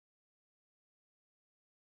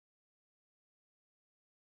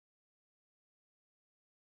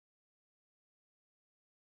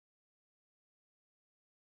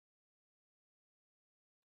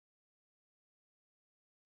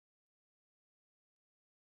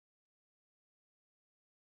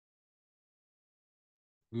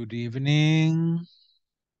Good evening.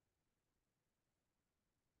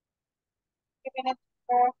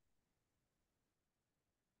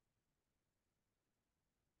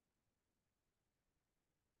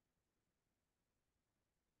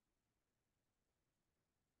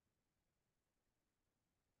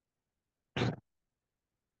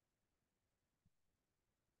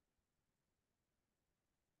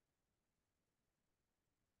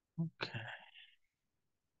 Okay.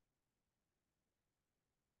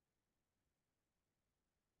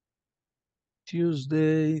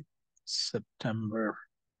 Tuesday, September.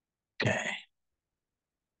 Okay.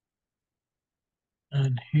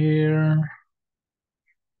 And here,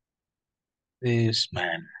 this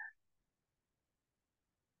man.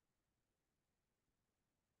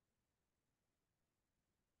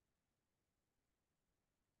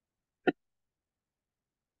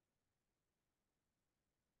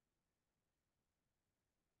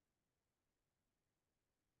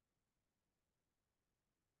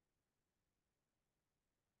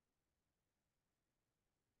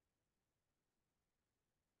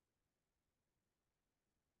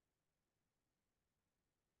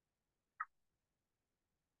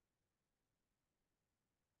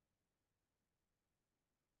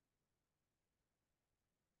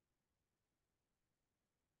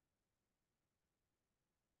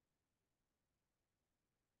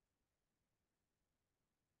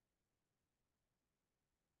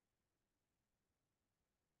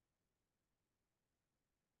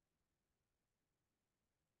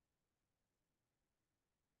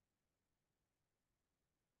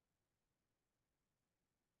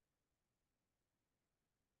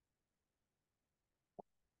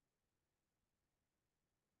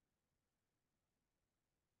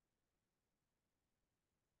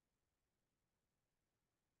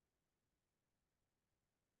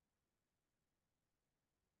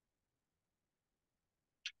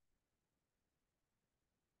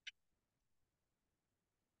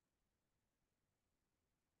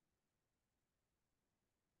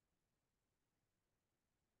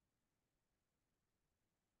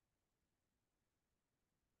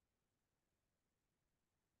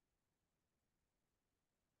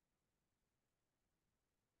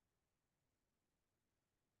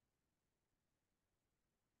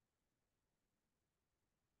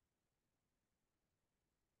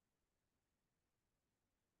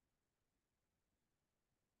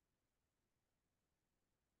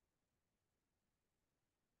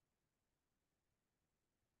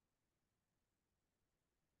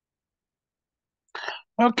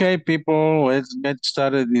 Okay, people, let's get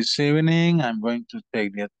started this evening. I'm going to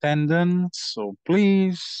take the attendance, so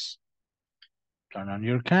please turn on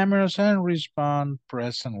your cameras and respond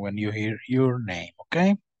present when you hear your name,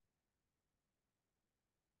 okay?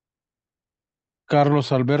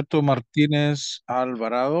 Carlos Alberto Martínez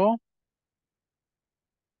Alvarado.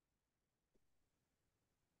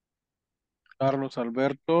 Carlos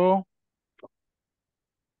Alberto.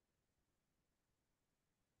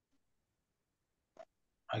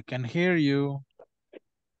 I can hear you.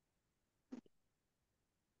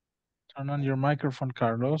 Turn on your microphone,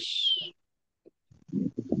 Carlos.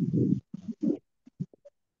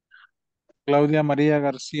 Claudia María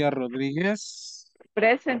García Rodríguez.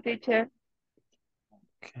 Present, teacher.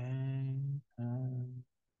 Okay.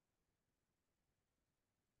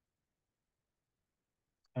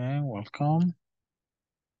 Okay, welcome.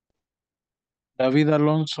 David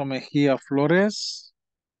Alonso Mejía Flores.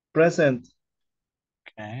 Present.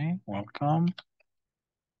 Okay, welcome.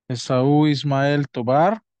 Esaú Ismael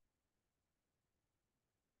Tobar.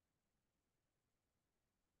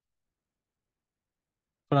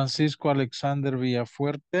 Francisco Alexander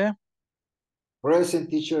Villafuerte. Present,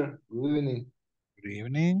 teacher. Good evening. Good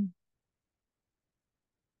evening.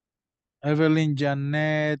 Evelyn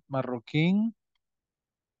Janet Marroquín.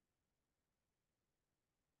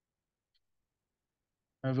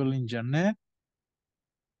 Evelyn Janet.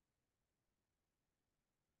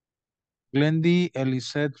 Glendy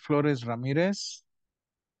Elisette Flores Ramírez.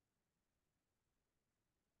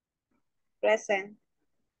 Present.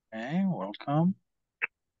 Okay, welcome.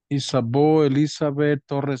 Isabel Elizabeth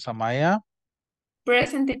Torres Amaya.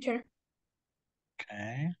 Present, teacher.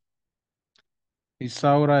 Okay.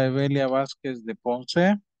 Isaura Evelia Vázquez de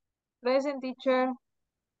Ponce. Present, teacher.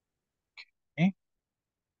 Okay.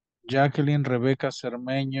 Jacqueline Rebeca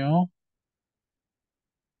Cermeño.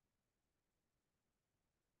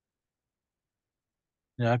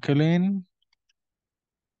 Jacqueline.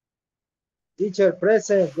 Teacher,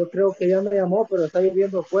 present. Yo creo que ya me llamó, pero está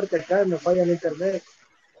lloviendo fuerte acá, me falla el internet.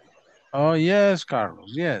 Oh, yes,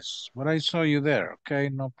 Carlos, yes. But I saw you there.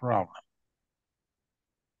 Okay, no problem.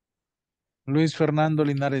 Luis Fernando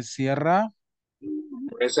Linares Sierra.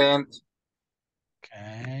 Present.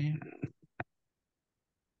 Okay.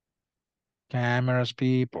 Cameras,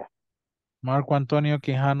 people. Marco Antonio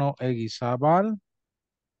Quijano Eguizabal.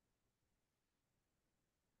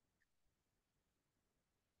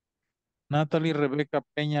 Natalie Rebeca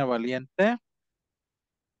Peña Valiente.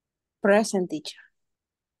 Present, teacher.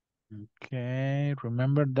 Okay,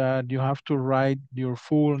 remember that you have to write your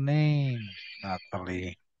full name,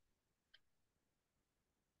 Natalie.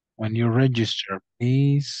 When you register,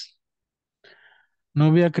 please.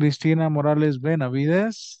 Nubia Cristina Morales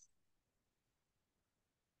Benavides.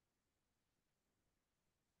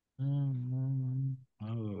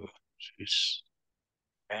 Oh, jeez.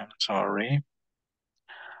 I'm sorry.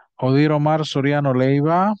 Odir Omar Soriano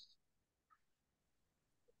Leiva.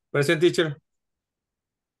 Present, teacher.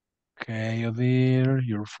 Okay, Odir,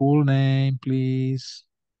 your full name, please.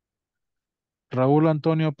 Raúl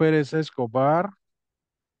Antonio Pérez Escobar.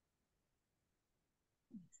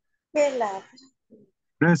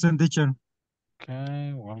 Present, teacher.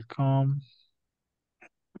 Okay, welcome.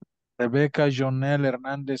 Rebeca Jonel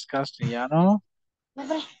Hernández Castellano.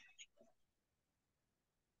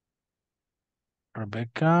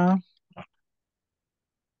 Rebeca.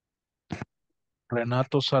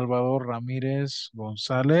 Renato Salvador Ramírez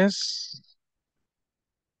González.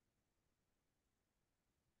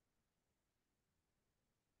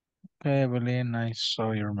 Okay, Evelyn, I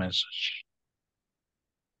saw your message.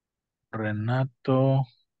 Renato.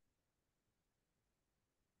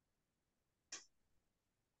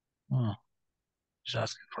 Oh, just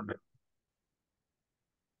asking for the.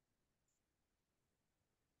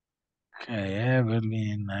 Okay,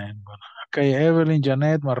 Evelyn. Okay, Evelyn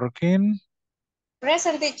Janet Marroquín.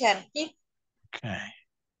 Present, teacher. Okay.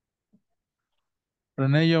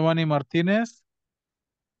 René Giovanni Martínez.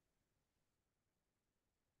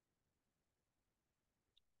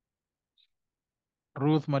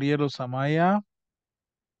 Ruth Marielo Samaya.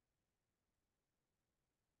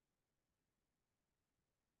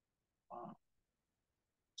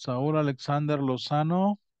 Saúl Alexander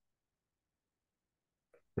Lozano.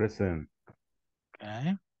 Present.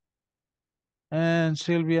 Okay. And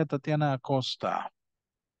Silvia Tatiana Acosta.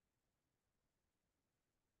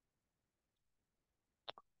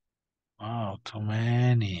 Wow, too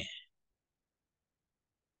many.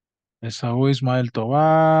 Esaú Ismael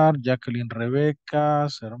Tobar, Jacqueline Rebeca,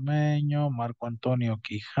 Cermeño, Marco Antonio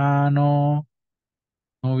Quijano,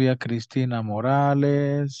 Nubia Cristina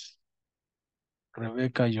Morales,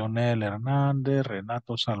 Rebeca Yonel Hernández,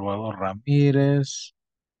 Renato Salvador Ramírez,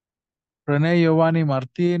 René Giovanni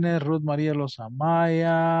Martínez, Ruth María Los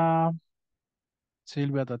Amaya,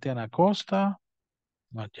 Silvia Tatiana Costa.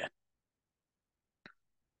 Not yet.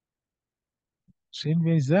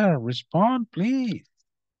 Silvia is there. Respond, please.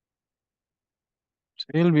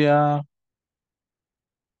 Silvia.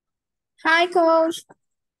 Hi, coach.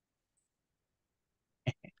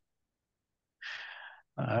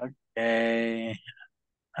 Okay.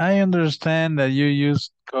 I understand that you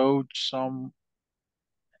use coach some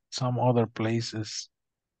other places.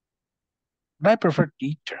 But I prefer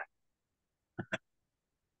teacher.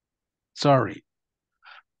 Sorry.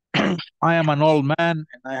 I am an old man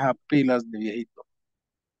and I have pilas de viejito.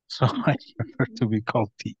 So I prefer to be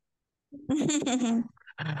called teacher.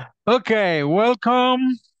 Okay,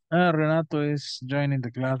 welcome. Renato is joining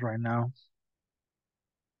the class right now.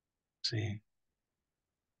 See.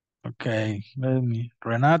 Okay, let me.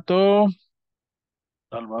 Renato.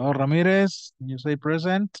 Salvador Ramirez, can you say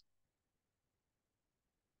present?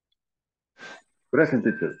 Present,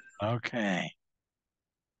 teacher. Okay.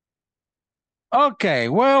 Okay,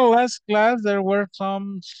 well, last class there were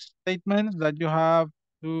some statements that you had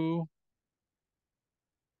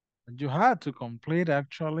to complete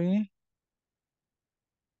actually.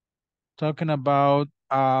 Talking about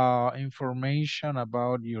information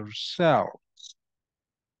about yourself.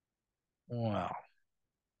 Well,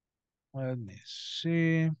 let me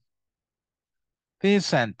see. These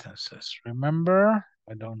sentences, remember?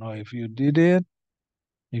 I don't know if you did it,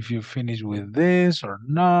 if you finished with this or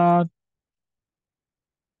not.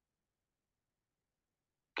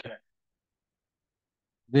 Okay.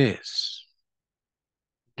 This.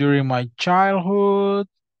 During my childhood,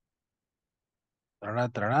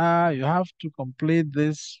 you have to complete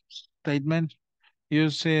this statement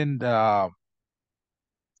using the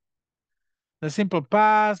simple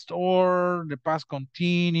past or the past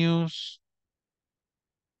continuous.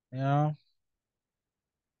 Yeah.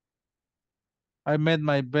 I met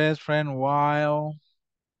my best friend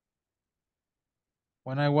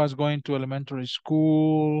when I was going to elementary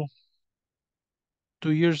school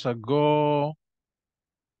 2 years ago.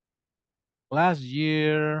 last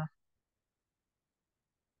year.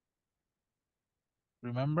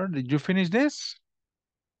 Remember, did you finish this?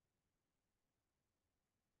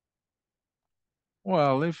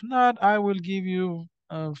 Well, if not, I will give you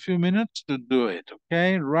a few minutes to do it,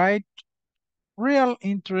 okay? Write real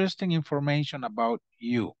interesting information about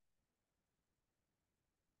you.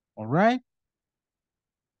 All right?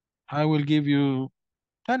 I will give you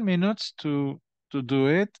 10 minutes to do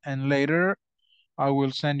it, and later I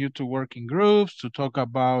will send you to working groups to talk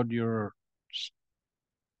about your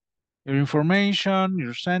information,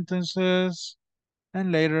 your sentences,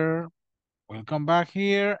 and later we'll come back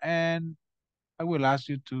here and I will ask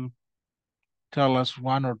you to tell us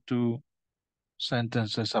one or two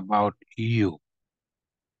sentences about you.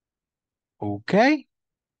 Okay?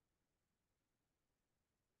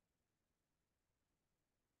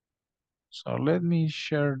 So let me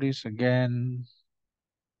share this again.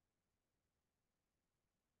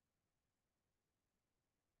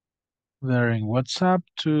 There in WhatsApp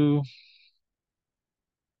too.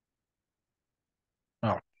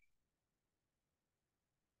 Oh,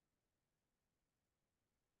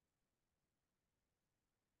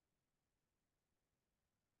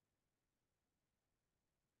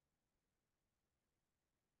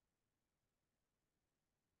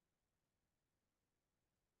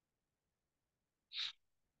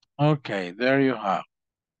 okay, there you have.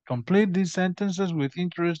 Complete these sentences with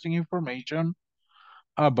interesting information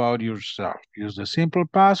about yourself. Use the simple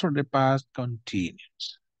past or the past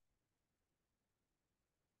continuous.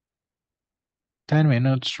 10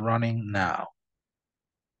 minutes running now.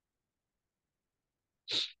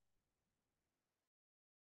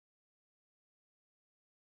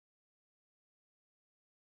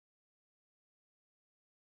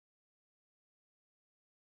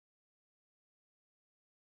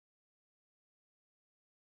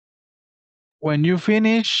 When you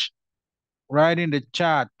finish, write in the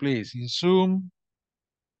chat, please. In Zoom,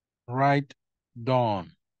 write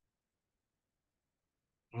done.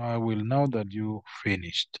 I will know that you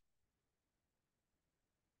finished.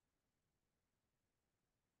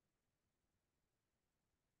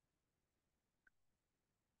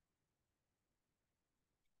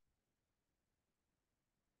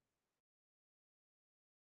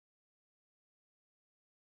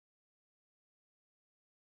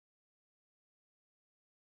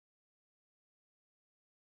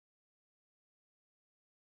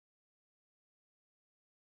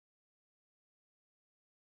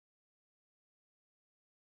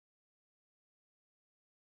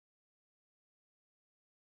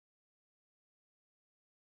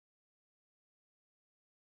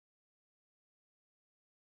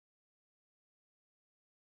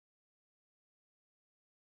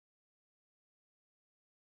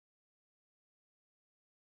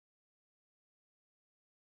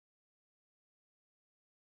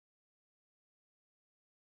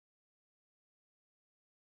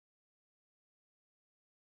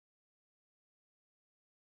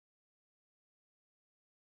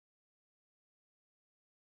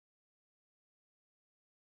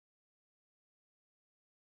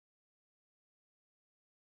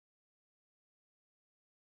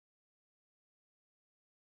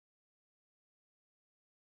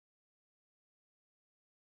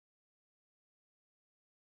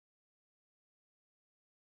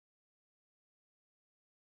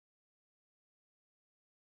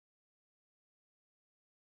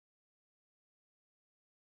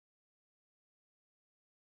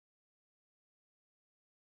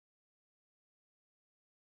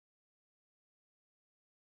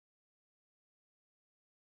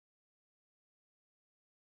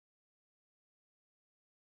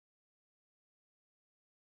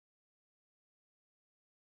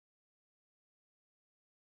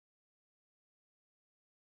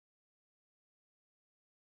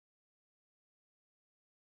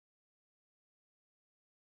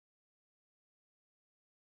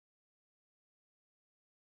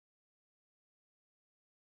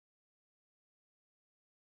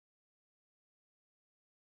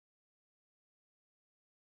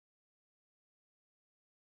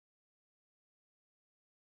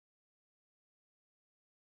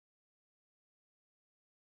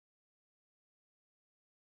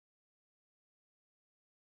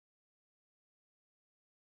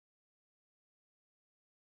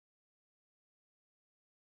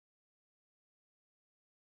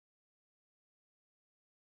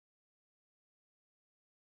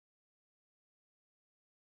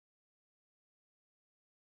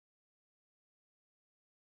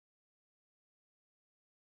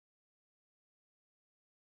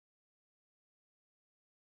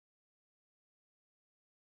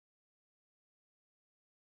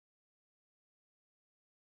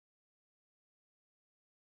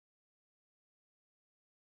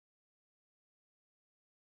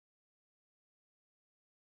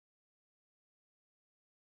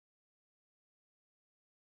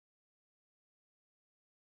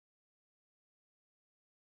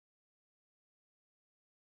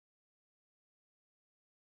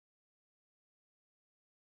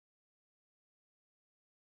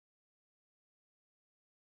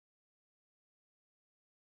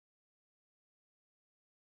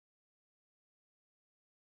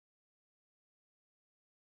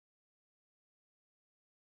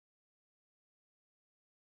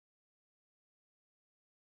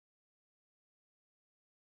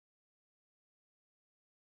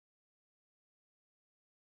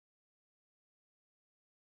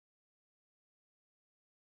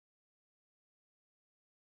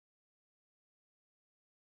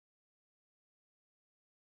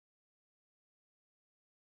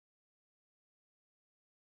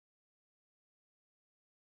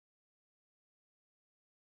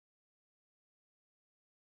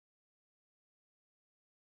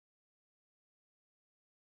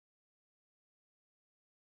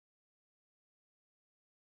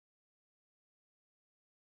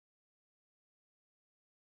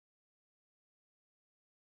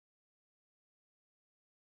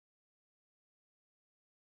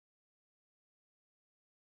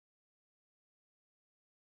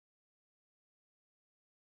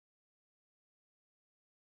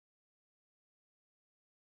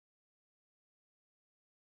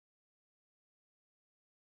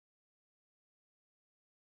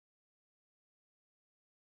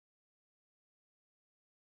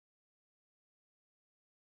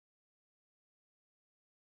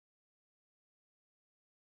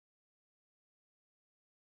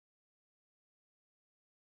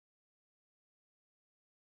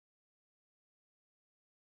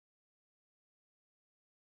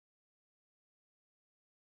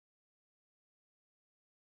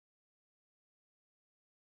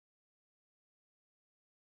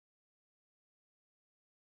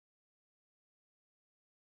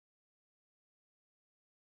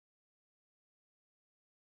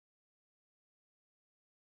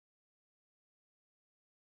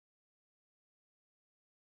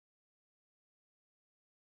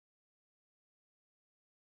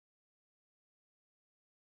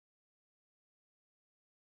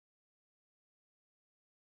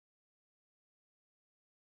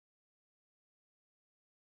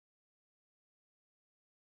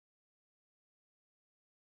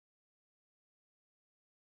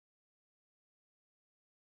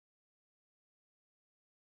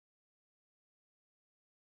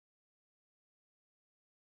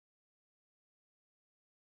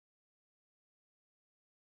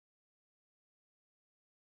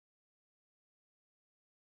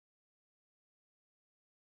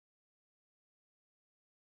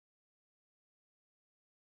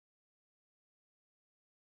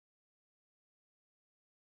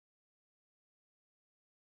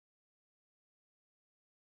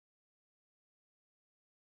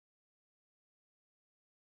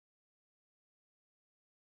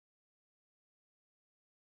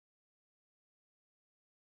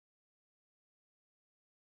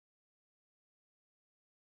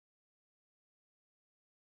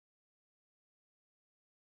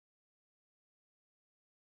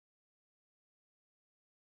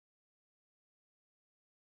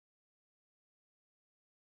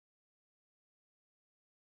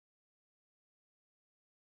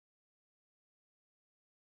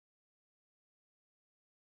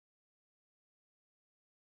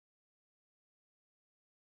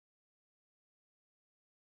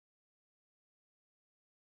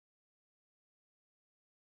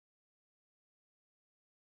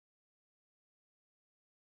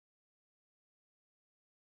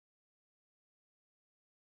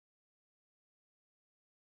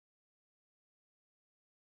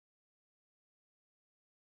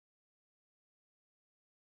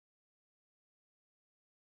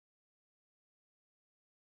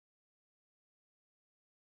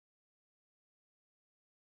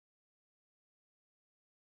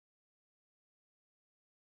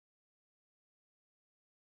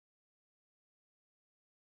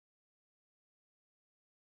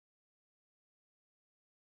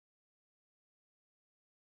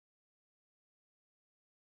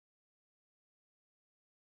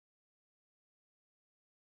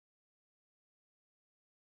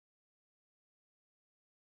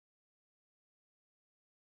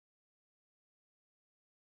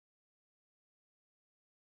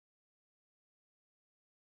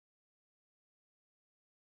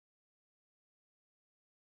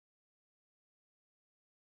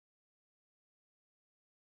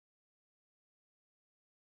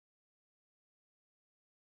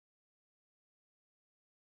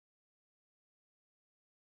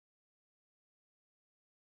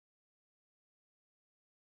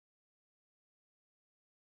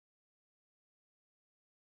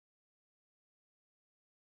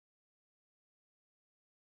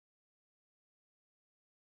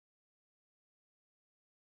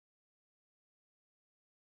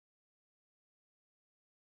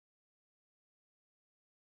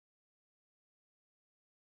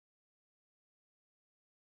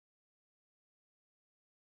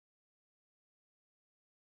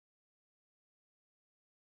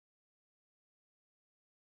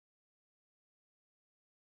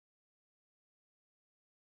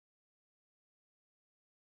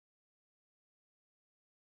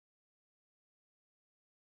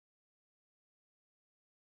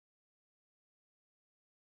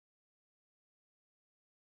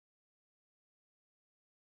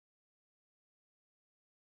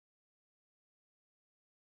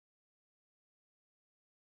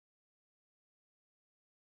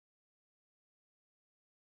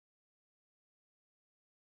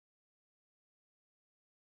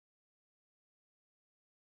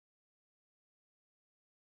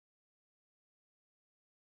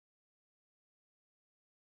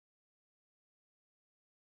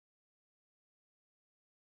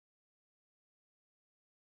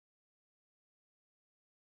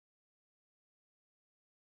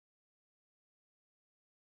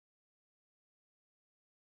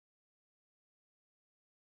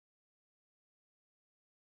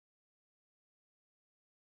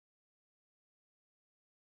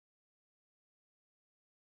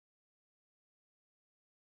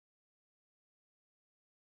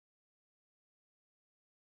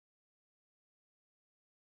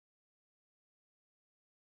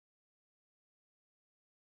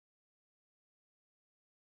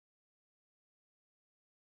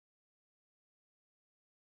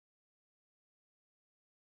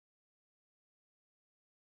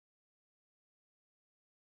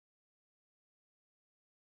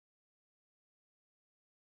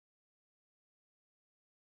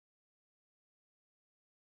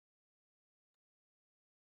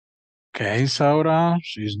 Okay, Saura,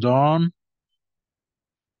 she's done.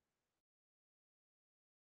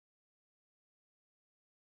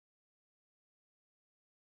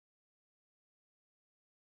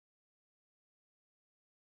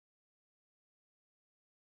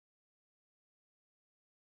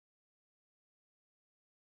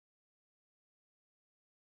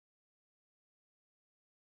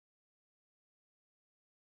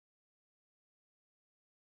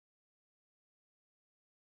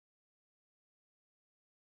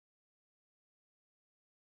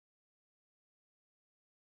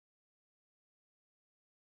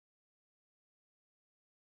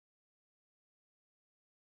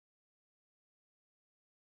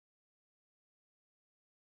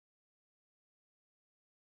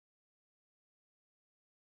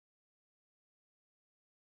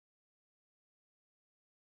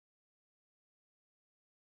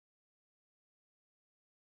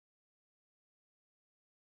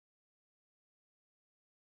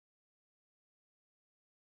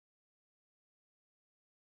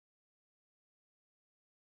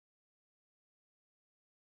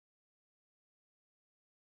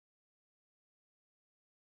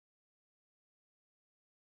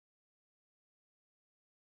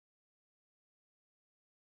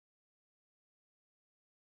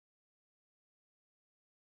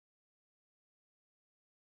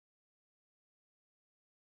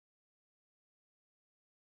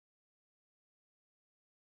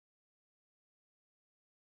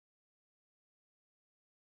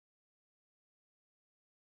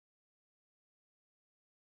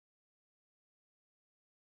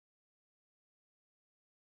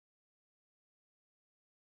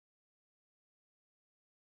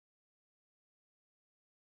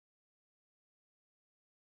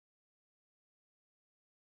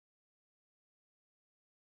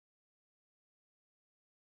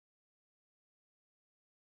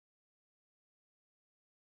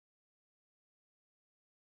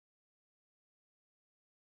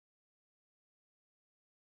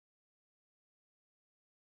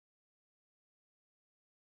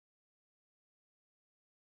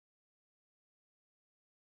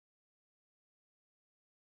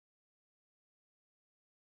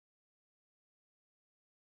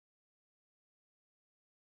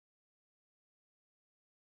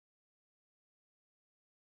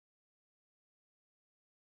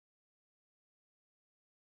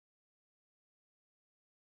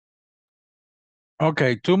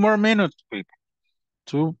 Okay, 2 more minutes, people.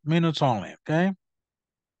 2 minutes only, okay?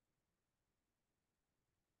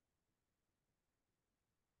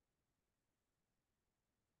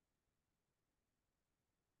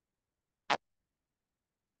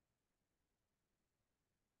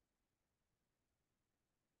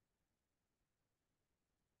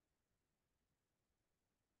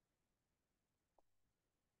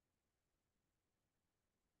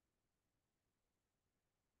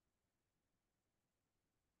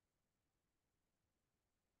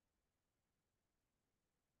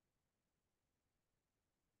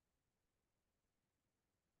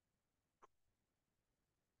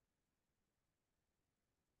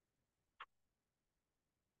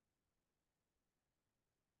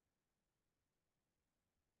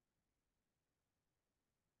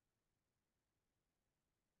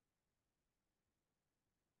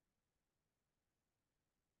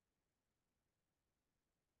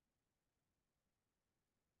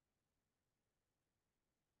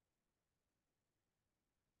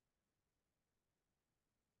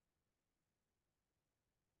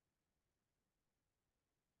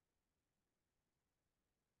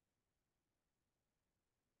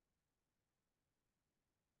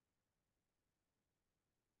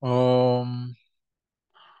 Um,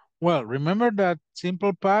 well, remember that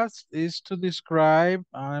simple past is to describe,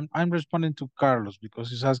 I'm responding to Carlos because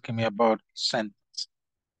he's asking me about sentence.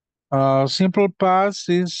 Simple past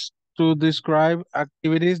is to describe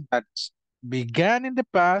activities that began in the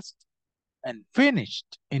past and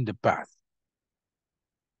finished in the past.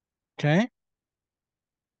 Okay?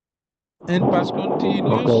 In past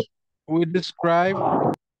continuous, Okay. we describe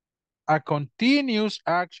a continuous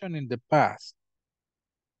action in the past.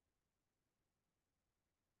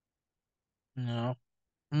 No.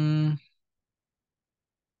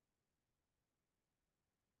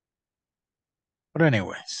 But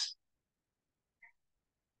anyways.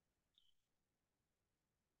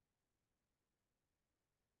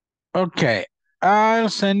 Okay. I'll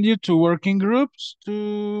send you to working groups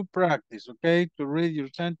to practice, okay? To read your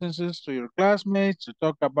sentences to your classmates, to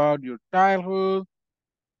talk about your childhood.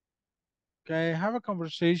 Okay, have a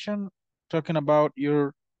conversation talking about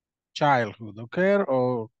your childhood, okay?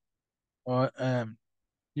 Or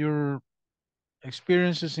your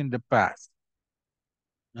experiences in the past.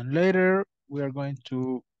 And later we are going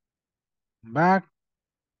to come back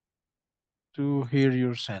to hear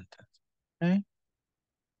your sentence. Okay?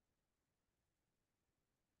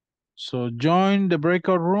 So join the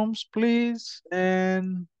breakout rooms, please,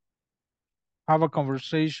 and have a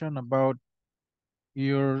conversation about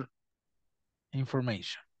your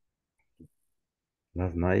information.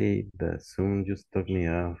 Last night, the Zoom just took me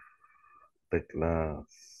off the class.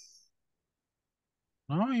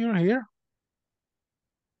 No, you're here.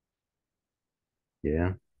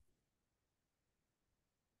 Yeah,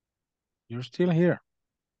 You're still here.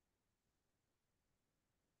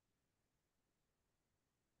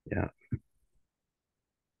 yeah.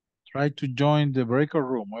 Try to join the breakout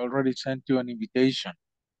room. I already sent you an invitation.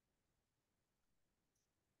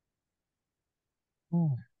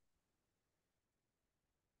 Oh.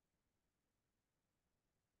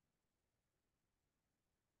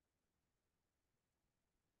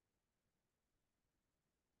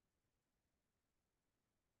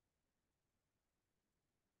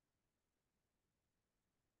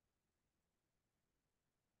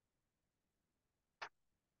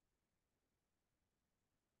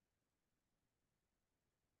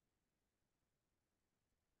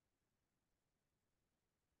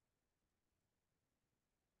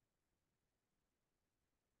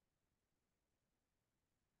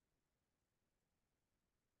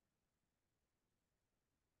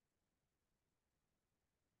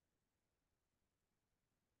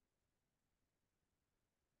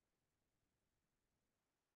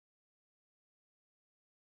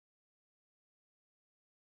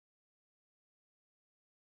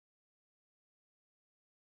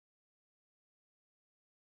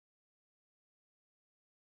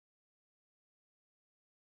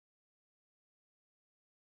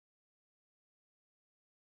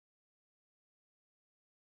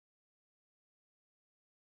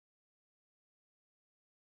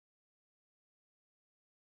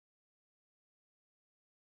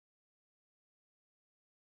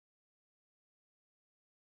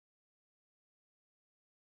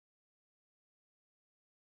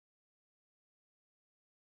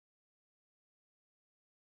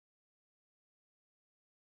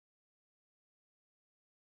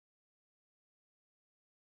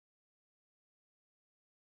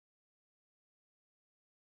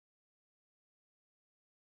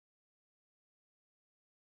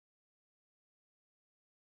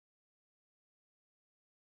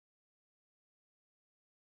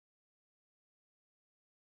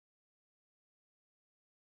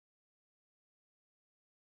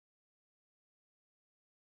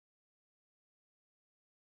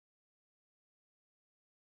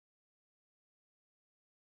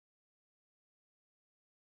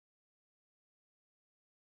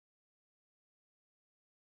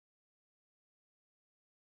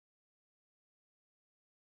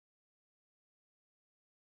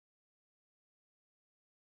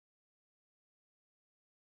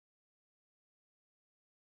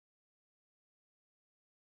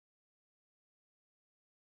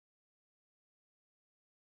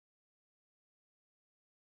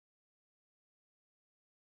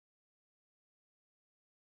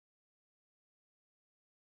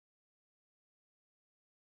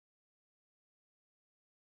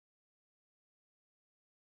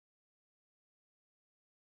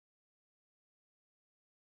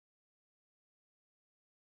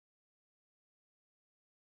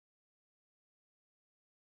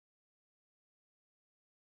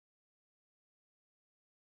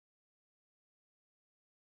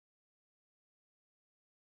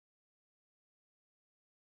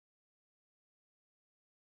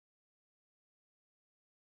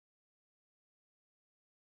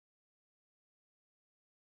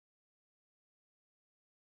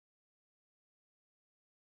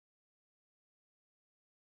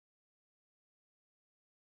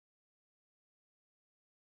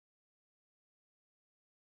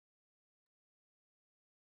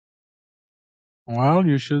 Well,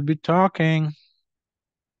 you should be talking.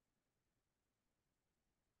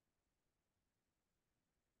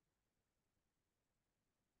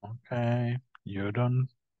 Okay, you don't.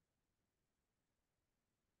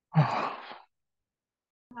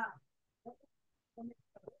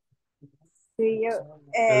 Sí, yo,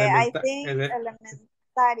 I think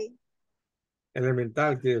elementary.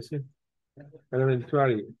 Elemental, quiere decir.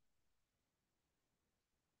 Elementary.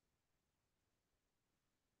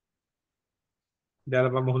 Ya la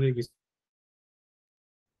vamos a unir.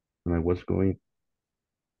 When I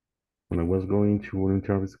was going to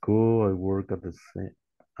voluntary school, I worked at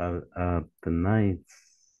at the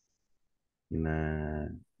nights in a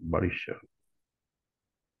body shop.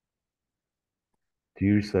 2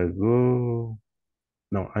 years ago.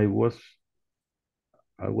 No, I was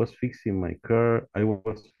fixing my car. I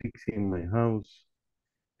was fixing my house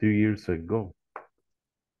 2 years ago.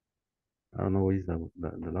 I don't know what is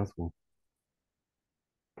the last one.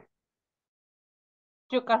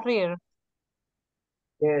 Your career.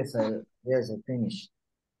 Yes, I finished.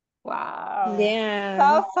 Wow.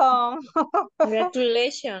 Yeah. Awesome.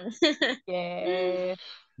 Congratulations. Yes.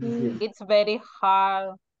 Thank you. It's very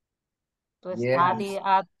hard to Yeah. study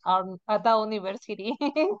at the university.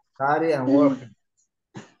 Study and working.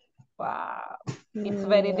 Wow. It's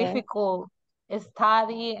very Yeah. difficult.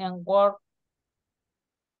 Study and work.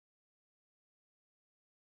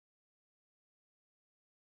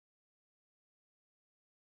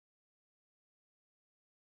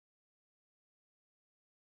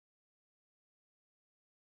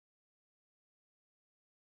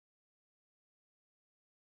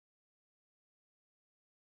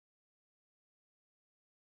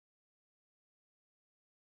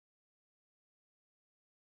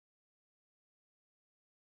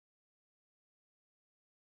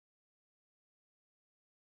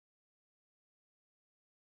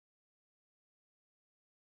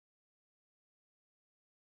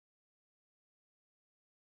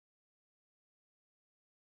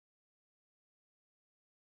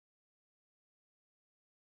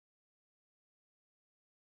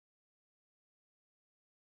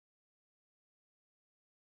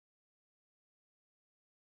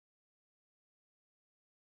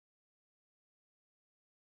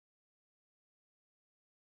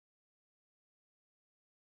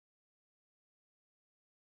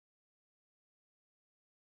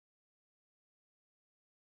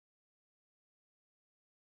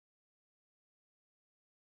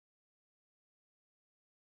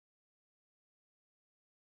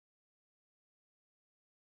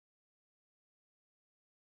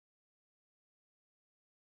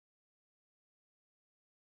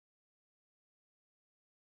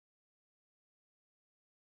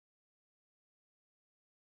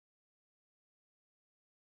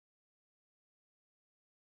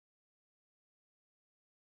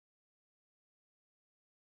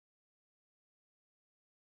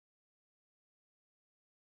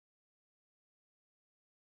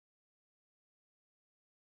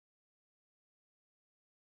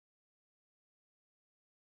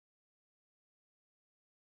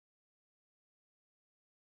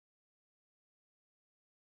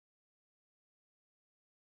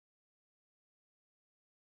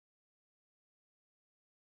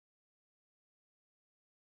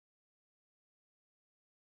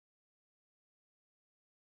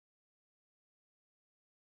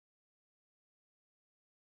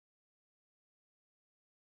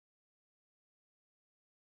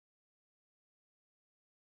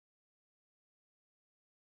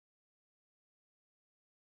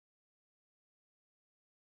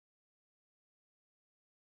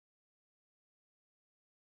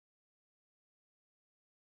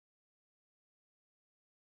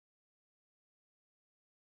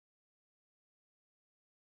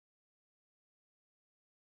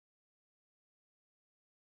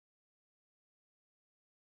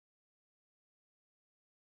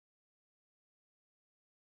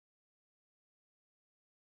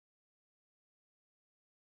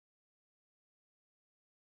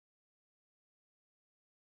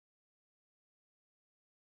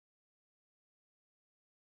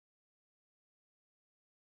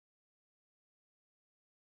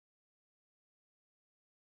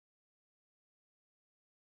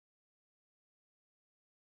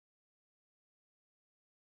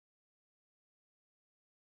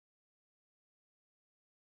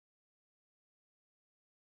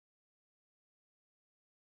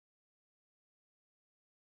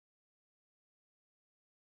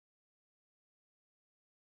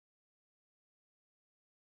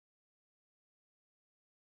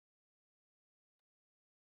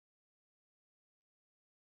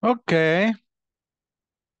 Okay.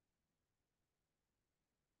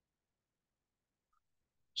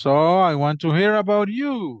 So I want to hear about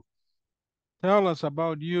you. Tell us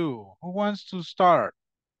about you. Who wants to start?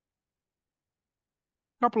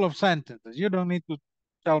 Couple of sentences. You don't need to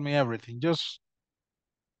tell me everything. Just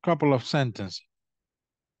a couple of sentences.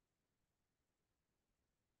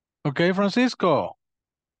 Okay, Francisco.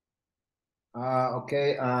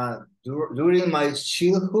 Okay. During my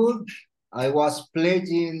childhood, I was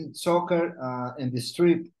playing soccer in the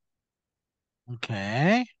street.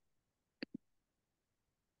 Okay.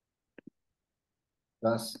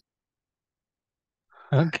 That's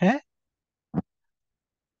Okay.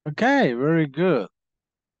 Okay, very good.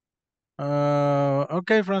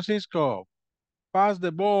 Okay, Francisco. pass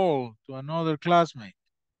the ball to another classmate.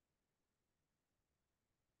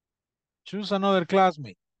 Choose another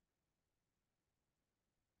classmate.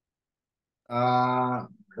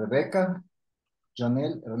 Rebecca,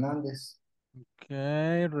 Janelle Hernandez.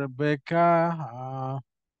 Okay, Rebecca.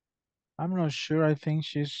 I'm not sure. I think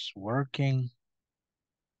she's working.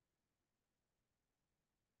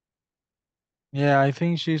 Yeah, I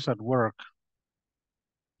think she's at work.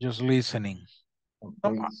 Just listening.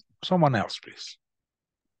 Okay. Someone else, please.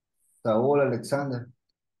 Saúl Alexander.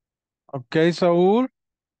 Okay, Saul.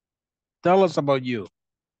 Tell us about you.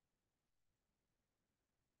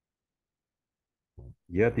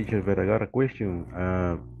 Yeah, teacher, but I got a question.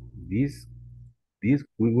 This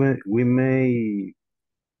we may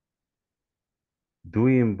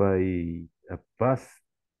doing by a past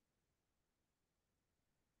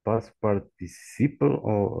participle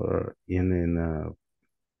or in a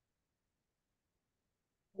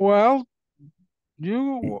Well,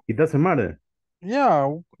 you it doesn't matter.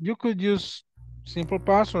 yeah, you could use simple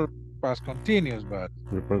past or past continuous, but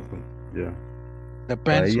The person, yeah.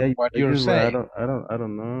 depends on what I you're just I saying.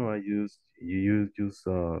 don't know. You just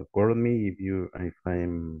call me if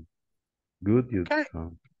I'm good. You Okay,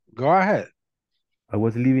 go ahead. I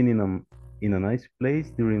was living in a nice place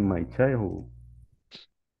during my childhood.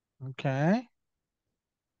 Okay.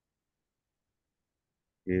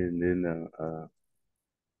 And then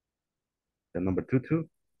the number two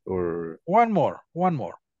or One more.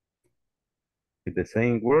 with the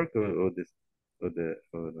same work or this or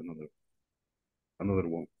another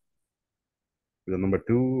one. The number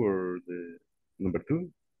two or the number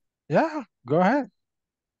two. Yeah, go ahead.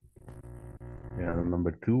 Yeah, the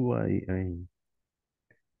number two.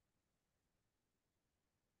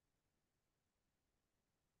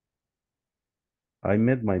 I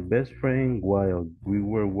met my best friend while we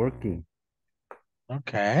were working.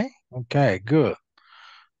 Okay, good.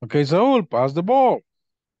 Okay, Saul, pass the ball.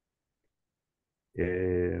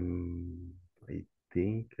 I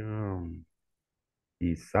think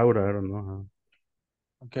Isaura, I don't know.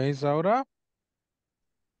 Okay, Saura.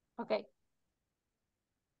 Okay.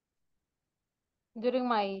 During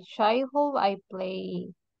my childhood, I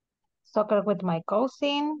played soccer with my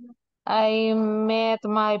cousin. I met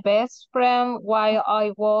my best friend while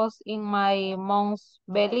I was in my mom's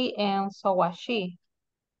belly, and so was she.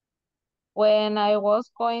 When I was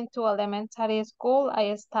going to elementary school,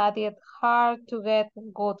 I studied hard to get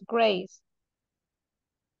good grades.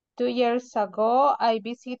 2 years ago, I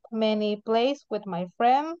visited many places with my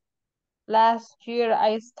friend. Last year,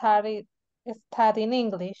 I started studying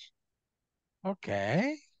English.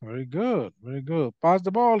 Okay, very good. Pass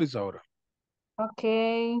the ball, Isaura.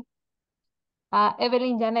 Okay.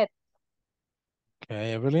 Evelyn Janet.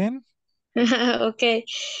 Okay, Evelyn. Okay.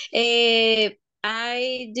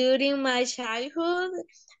 I during my childhood,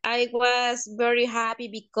 I was very happy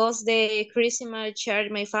because the Christmas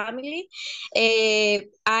shared my family.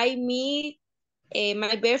 I meet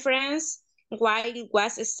my best friends while I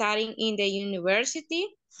was studying in the university.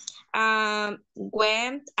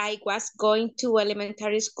 When I was going to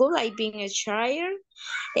elementary school, I been a child.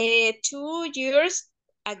 2 years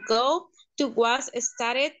ago, to was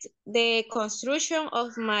started the construction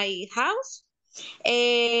of my house.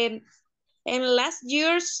 Um, and last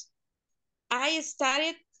years, I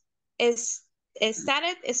started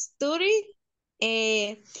study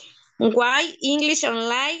uh, why English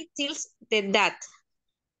online tills the that.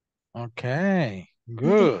 Okay,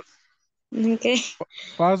 good. Okay.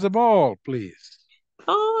 Pass the ball, please.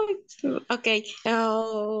 Oh, okay.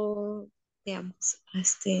 Oh, veamos.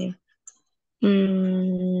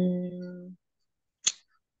 Mm,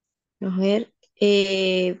 a ver.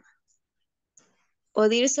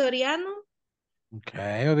 Odir Soriano.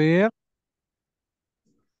 Okay, Odir.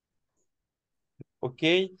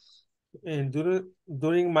 Okay. And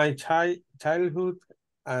during my childhood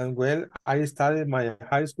and well, I studied my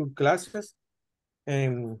high school classes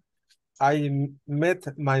and I met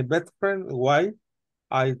my best friend while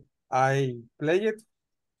I played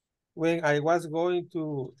when I was going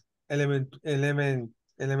to elementary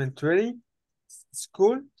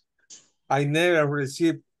school. I never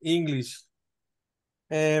received English.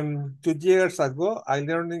 2 years ago, I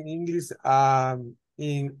learned English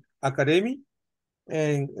in academy.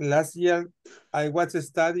 And last year, I was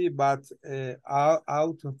study, but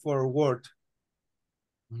out for work.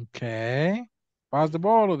 Okay. Pass the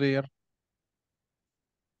ball, Odir.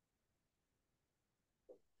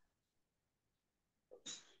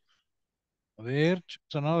 Odir,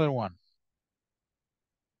 choose another one.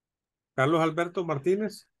 Carlos Alberto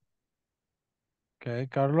Martínez. Okay,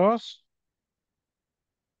 Carlos.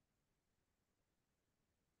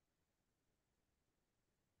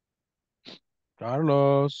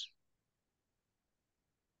 Carlos.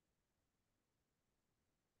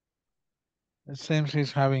 It seems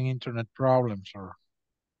he's having internet problems or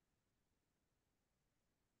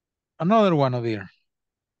another one of there.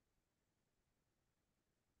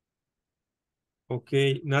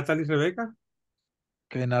 Okay, Natalie, Rebecca.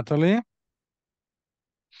 Okay, Natalie.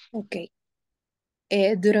 Okay.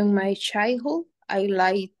 During my childhood, I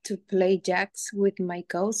liked to play jacks with my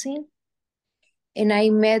cousin, and I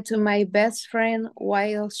met my best friend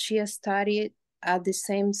while she studied at the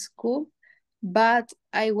same school, but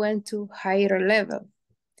I went to higher level.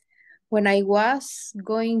 When I was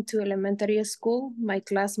going to elementary school, my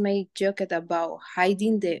classmate joked about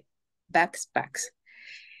hiding the backpacks.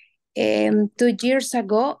 2 years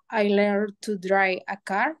ago, I learned to drive a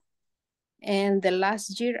car, and the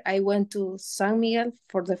last year I went to San Miguel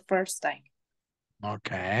for the first time.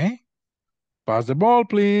 Okay. Pass the ball,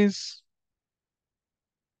 please.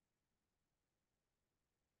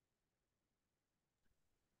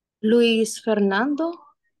 Luis Fernando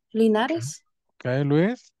Linares. Okay,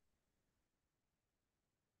 Luis.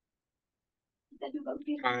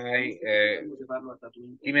 Hi,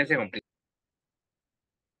 give me a second, please.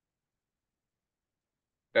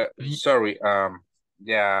 Sorry,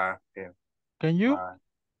 yeah. Can you?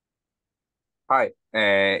 Hi,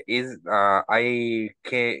 I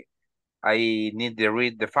need to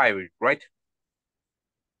read the file, right?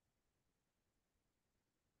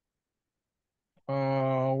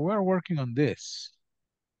 We're working on this.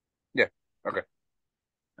 Yeah, okay.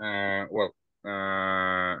 Well,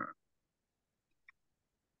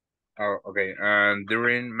 oh, okay.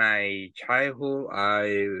 During my childhood,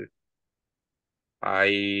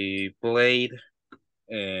 I played,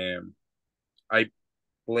 I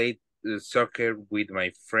played soccer with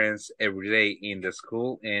my friends every day in the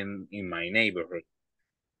school and in my neighborhood.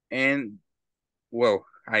 And well,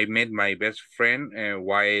 I met my best friend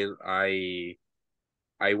while I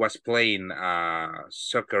was playing a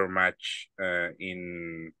soccer match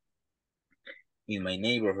in my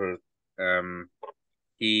neighborhood. Um,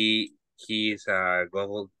 he is a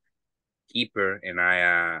goalkeeper, and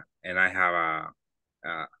I have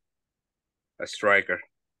a striker.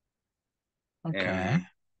 Okay.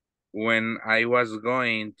 When I was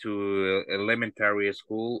going to elementary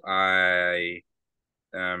school, I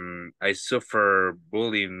suffer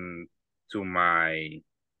bullying to my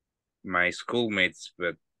schoolmates,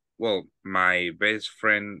 but well, my best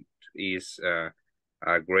friend is a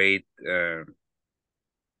great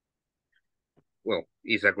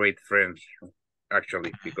he's a great friend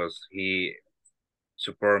actually, because he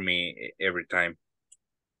support me every time.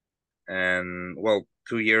 And well,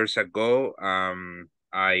 2 years ago,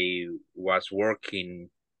 I was working.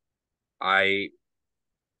 I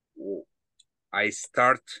I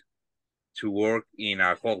start to work in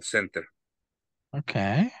a call center.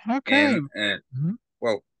 Okay. Okay. And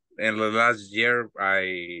well, in the last year,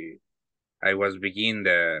 I was begin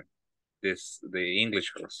the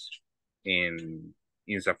English class in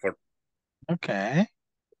support. Okay.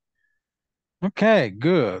 Okay,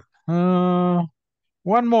 good.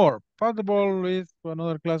 One more. Pass the ball with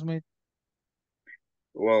another classmate.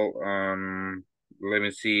 Well, let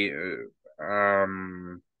me see.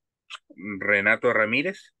 Renato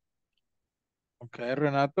Ramirez. Okay,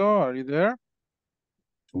 Renato, are you there?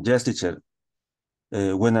 Yes, teacher.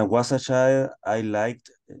 When I was a child, I liked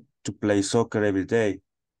to play soccer every day.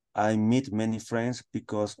 I meet many friends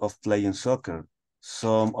because of playing soccer.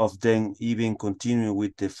 Some of them even continue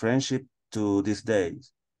with the friendship to this day.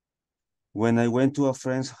 When I went to a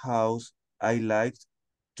friend's house, I liked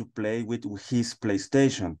to play with his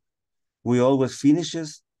PlayStation. We always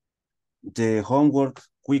finishes the homework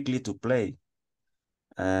quickly to play.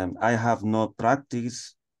 I have not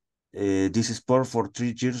practiced this sport for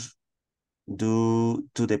 3 years due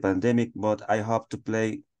to the pandemic, but I hope to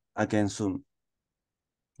play again soon.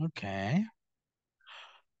 Okay.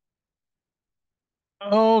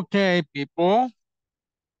 Okay, people.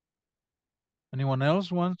 Anyone else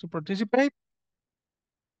wants to participate?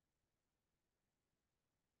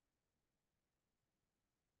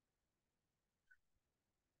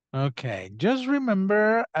 Okay, just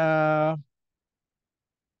remember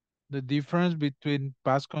the difference between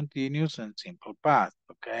past continuous and simple past,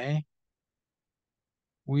 okay?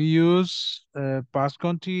 We use past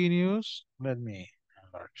continuous. Let me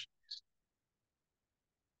enlarge this.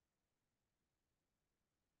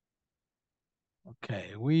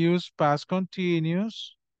 Okay, we use past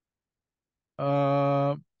continuous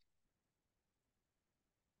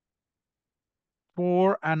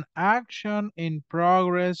for an action in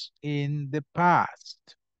progress in the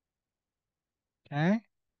past. Okay?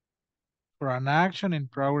 For an action in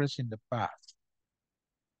progress in the past.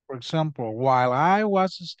 For example, while I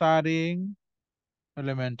was studying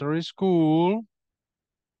elementary school,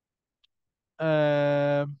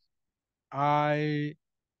 I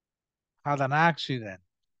had an accident,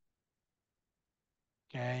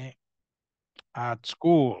 okay, at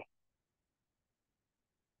school.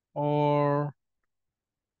 Or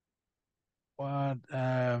what,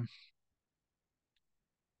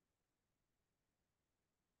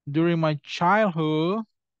 during my childhood,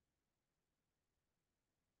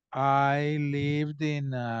 I lived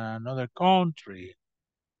in another country.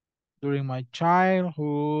 During my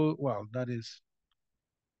childhood, well, that is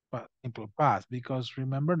simple past, because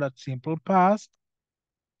remember that simple past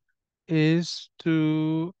is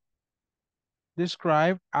to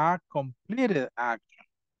describe a completed action.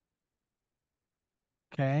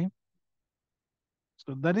 Okay.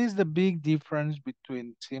 So that is the big difference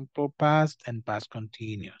between simple past and past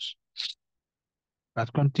continuous.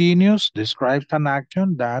 Past continuous describes an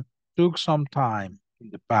action that took some time in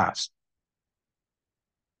the past.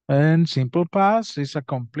 And simple past is a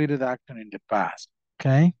completed action in the past.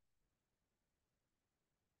 Okay.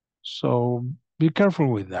 So be careful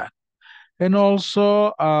with that. And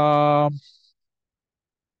also,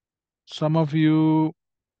 some of you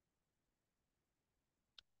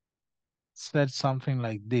said something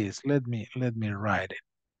like this. Let me write it.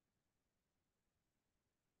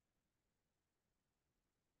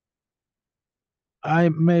 I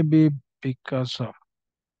maybe because of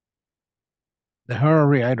the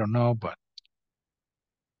hurry, I don't know, but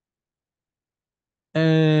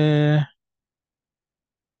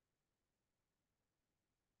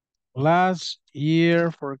last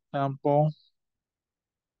year, for example,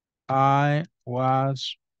 I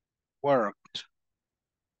was worked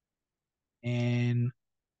in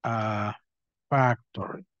a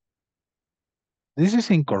factory. This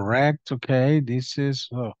is incorrect, okay? This is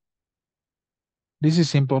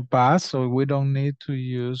simple past, so we don't need to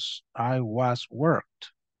use I was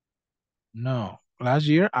worked. No, last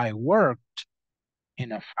year I worked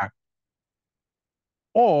in a factory.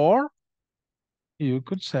 Or you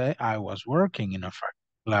could say I was working in a factory.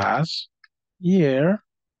 Last year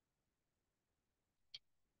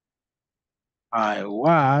I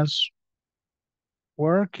was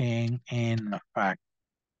working in a factory.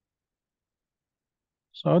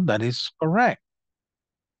 So that is correct.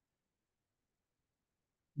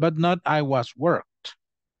 But not I was worked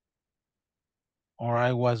or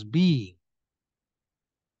I was being.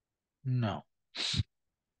 No.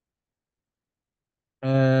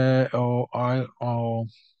 Okay.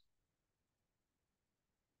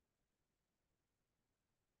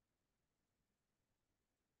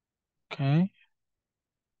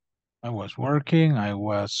 I was working. I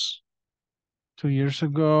was 2 years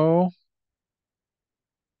ago.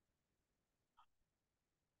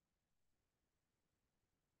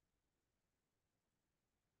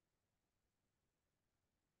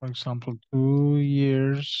 For example, 2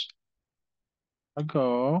 years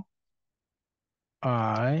ago,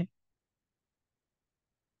 I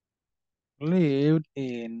lived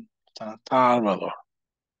in San Salvador.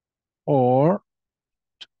 Or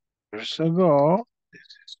 2 years ago, this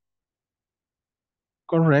is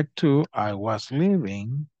correct too. I was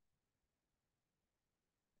living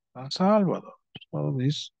in San Salvador. So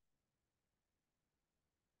this,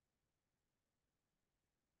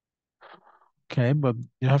 okay, but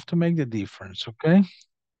you have to make the difference, okay?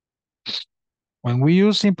 When we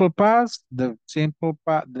use simple past, the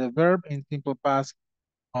verb in simple past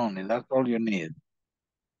only. That's all you need.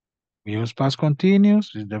 We use past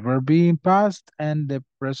continuous, is the verb being past, and the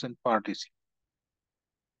present participle,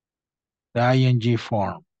 the ing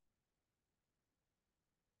form.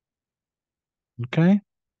 Okay?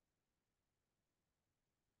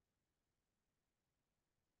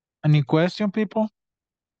 Any question, people?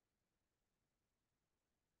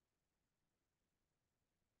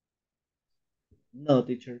 No,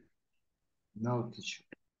 teacher. No, teacher.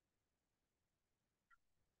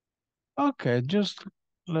 Okay, just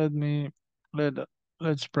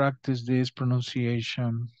let's practice this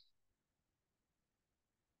pronunciation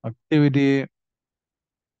activity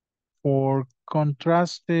for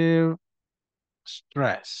contrastive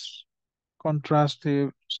stress.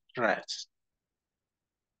 Contrastive stress.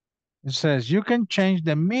 It says you can change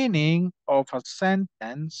the meaning of a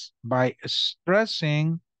sentence by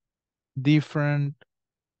stressing different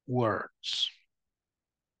words.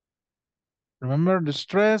 Remember, the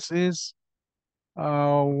stress is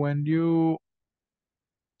when you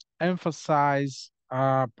emphasize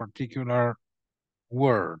a particular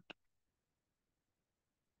word.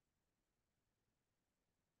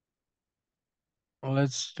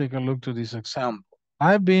 Let's take a look to this example.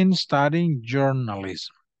 I've been studying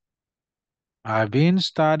journalism. I've been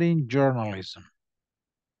studying journalism.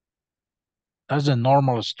 That's the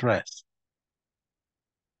normal stress.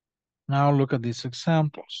 Now look at these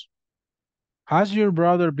examples. Has your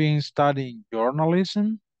brother been studying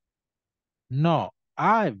journalism? No,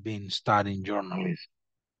 I've been studying journalism.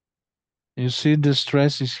 You see, the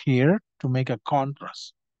stress is here to make a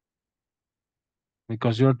contrast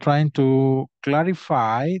because you're trying to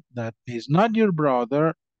clarify that it's not your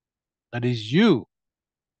brother, that is you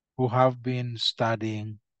who have been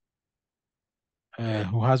studying,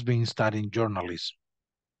 who has been studying journalism.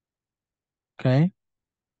 Okay.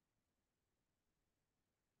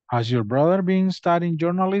 Has your brother been studying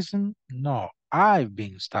journalism? No, I've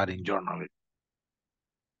been studying journalism.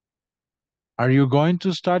 Are you going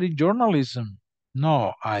to study journalism?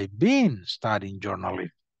 No, I've been studying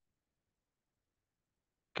journalism.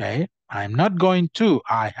 Okay, I'm not going to,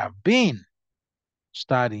 I have been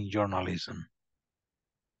studying journalism.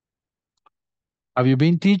 Have you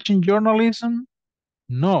been teaching journalism?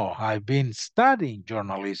 No, I've been studying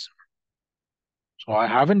journalism. So I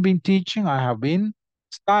haven't been teaching, I have been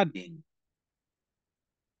studying.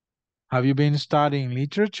 Have you been studying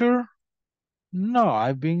literature? No,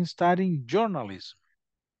 I've been studying journalism.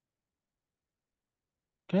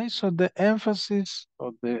 Okay, so the emphasis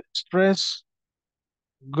or the stress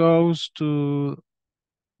goes to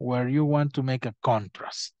where you want to make a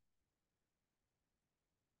contrast.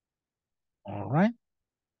 All right.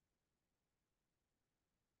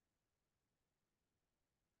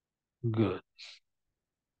 Good.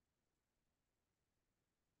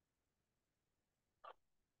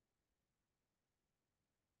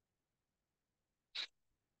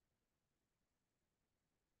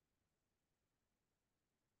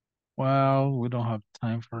 Well, we don't have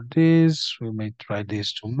time for this. We may try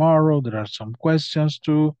this tomorrow. There are some questions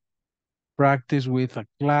to practice with a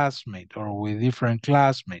classmate or with different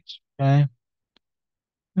classmates, okay?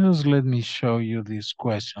 Just let me show you these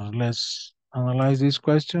questions. Let's analyze these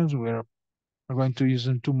questions. We're going to use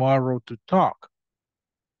them tomorrow to talk.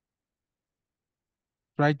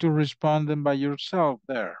 Try to respond them by yourself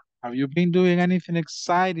there. Have you been doing anything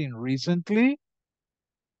exciting recently?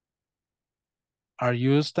 Are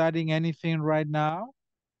you studying anything right now?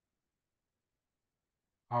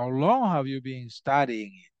 How long have you been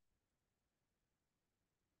studying it?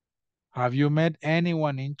 Have you met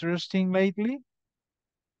anyone interesting lately?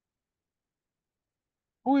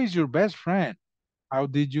 Who is your best friend? How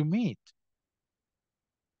did you meet?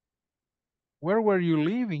 Where were you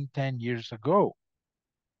living 10 years ago?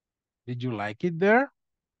 Did you like it there?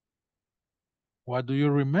 What do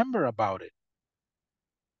you remember about it?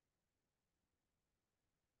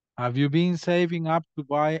 Have you been saving up to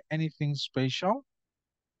buy anything special?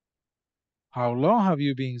 How long have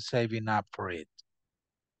you been saving up for it?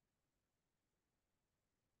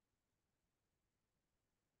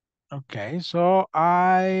 Okay, so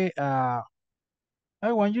I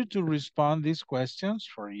want you to respond these questions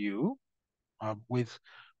for you with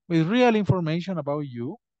real information about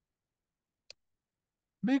you,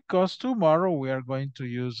 because tomorrow we are going to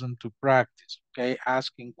use them to practice, okay,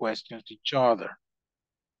 asking questions to each other.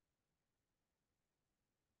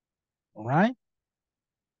 All right?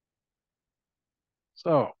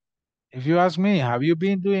 So, if you ask me, have you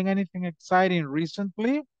been doing anything exciting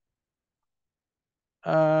recently?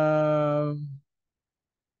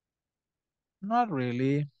 Not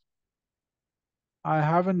really. I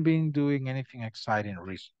haven't been doing anything exciting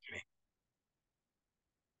recently.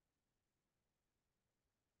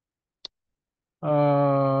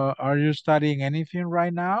 Are you studying anything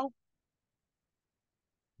right now?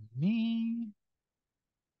 Me?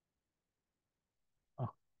 Oh,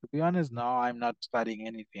 to be honest, no, I'm not studying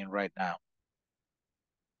anything right now.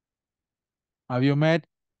 Have you met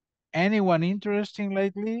anyone interesting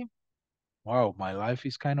lately? Wow, my life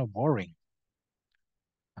is kind of boring.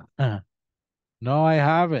 No, I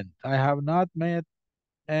haven't. I have not met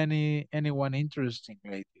anyone interesting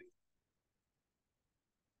lately.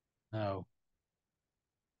 No.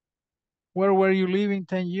 Where were you living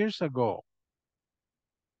 10 years ago?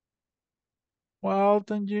 Well,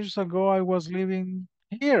 10 years ago, I was living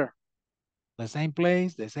here. The same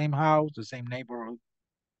place, the same house, the same neighborhood.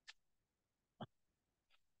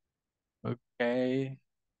 Okay.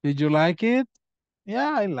 Did you like it? Yeah,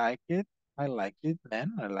 I like it. I like it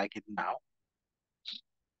then. I like it now.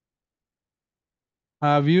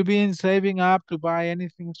 Have you been saving up to buy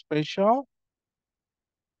anything special?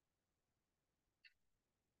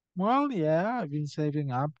 Well, yeah, I've been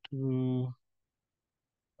saving up to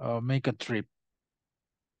make a trip,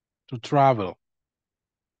 to travel,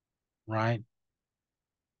 right?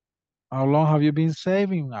 How long have you been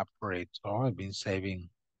saving up for it? Oh, I've been saving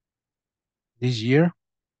this year,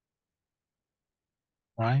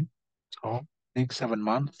 right? So 6-7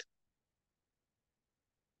 months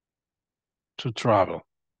to travel.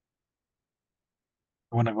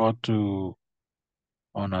 I want to go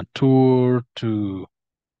on a tour to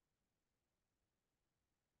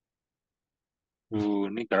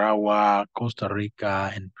Nicaragua, Costa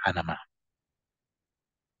Rica, and Panama.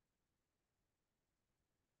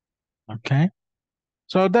 Okay,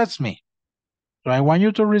 so that's me. So I want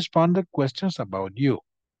you to respond to questions about you.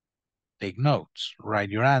 Take notes, write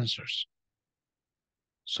your answers.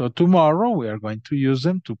 So tomorrow we are going to use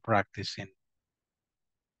them to practice in.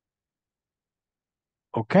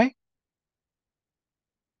 Okay?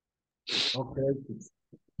 Okay.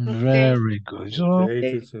 Very good. So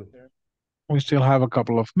Okay, teacher. we still have a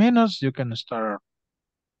couple of minutes. You can start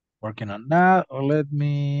working on that. Or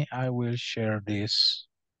I will share this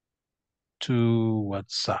to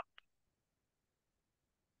WhatsApp.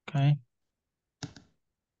 Okay.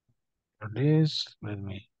 For this,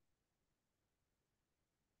 okay,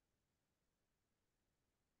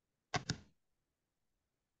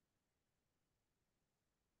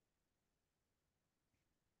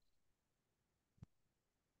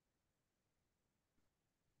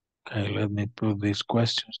 let me put these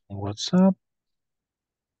questions in WhatsApp.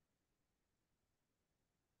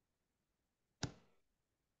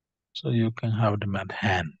 So you can have them at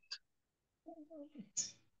hand.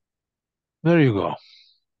 There you go.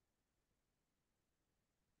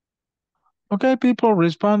 Okay, people,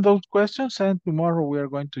 respond those questions, and tomorrow we are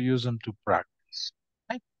going to use them to practice.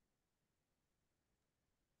 Okay?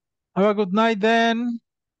 Have a good night then.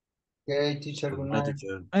 Okay, teacher, good night.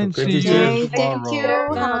 Teacher. And Okay, see you teacher. Okay, thank tomorrow.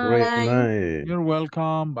 you. Have a good Great night. night. You're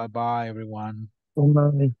welcome. Bye-bye, everyone. Good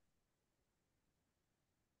night.